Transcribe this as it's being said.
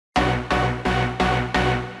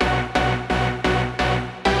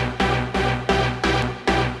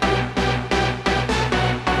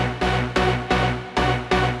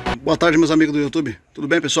Boa tarde, meus amigos do YouTube. Tudo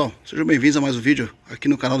bem, pessoal? Sejam bem-vindos a mais um vídeo aqui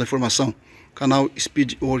no canal da informação, canal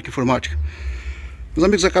Speed Work Informática. Meus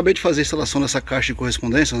amigos, eu acabei de fazer a instalação dessa caixa de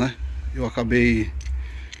correspondências, né? Eu acabei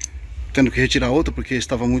tendo que retirar outra porque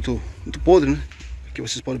estava muito podre, né? Aqui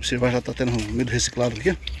vocês podem observar, já está tendo um meio reciclado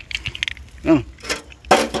aqui.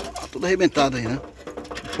 Tá tudo arrebentado aí, né?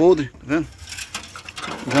 Podre, tá vendo?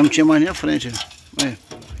 Já não tinha mais nem a frente, né?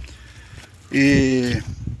 E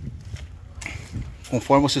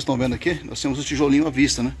conforme vocês estão vendo aqui, nós temos o tijolinho à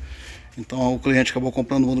vista, né? Então o cliente acabou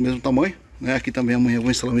comprando um do mesmo tamanho, né? Aqui também amanhã eu vou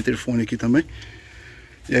instalar um interfone aqui também.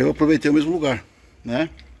 E aí eu aproveitei o mesmo lugar, né?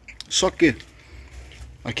 Só que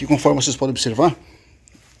aqui, conforme vocês podem observar,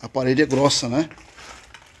 a parede é grossa, né?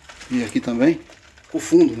 E aqui também o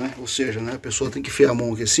fundo, né? Ou seja, né, a pessoa tem que enfiar a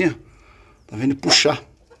mão aqui assim, ó, tá vendo? E puxar,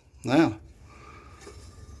 né?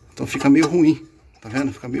 Então fica meio ruim, tá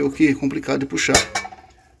vendo? Fica meio que complicado de puxar,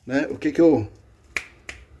 né? O que eu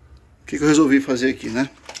resolvi fazer aqui, né?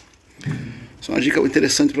 Isso é uma dica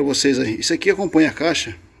interessante para vocês aí. Isso aqui acompanha a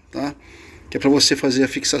caixa, tá? Que é para você fazer a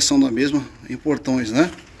fixação da mesma em portões,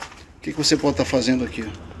 né? O que você pode estar fazendo aqui?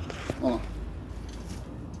 Ó,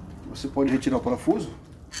 você pode retirar o parafuso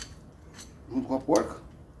junto com a porca,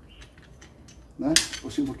 né?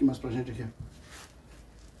 Vou um pouquinho mais pra gente aqui.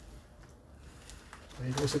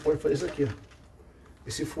 Aí você pode fazer isso aqui, ó.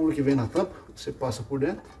 Esse furo que vem na tampa, você passa por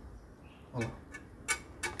dentro. Olha lá.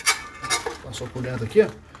 Passou por dentro aqui, ó.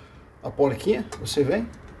 A porquinha, você vem.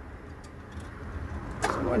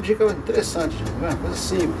 Essa é uma dica interessante, gente, tá vendo? Coisa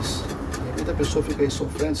simples. De repente a pessoa fica aí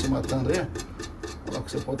sofrendo, se matando aí. Olha lá o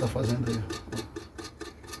que você pode estar fazendo aí.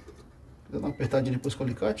 Dando uma apertadinha depois com o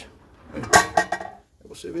alicate. Aí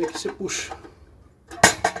você vem aqui e você puxa.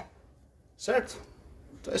 Certo?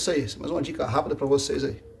 Então é isso aí. Mais uma dica rápida para vocês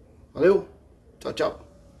aí. Valeu? Tchau, tchau.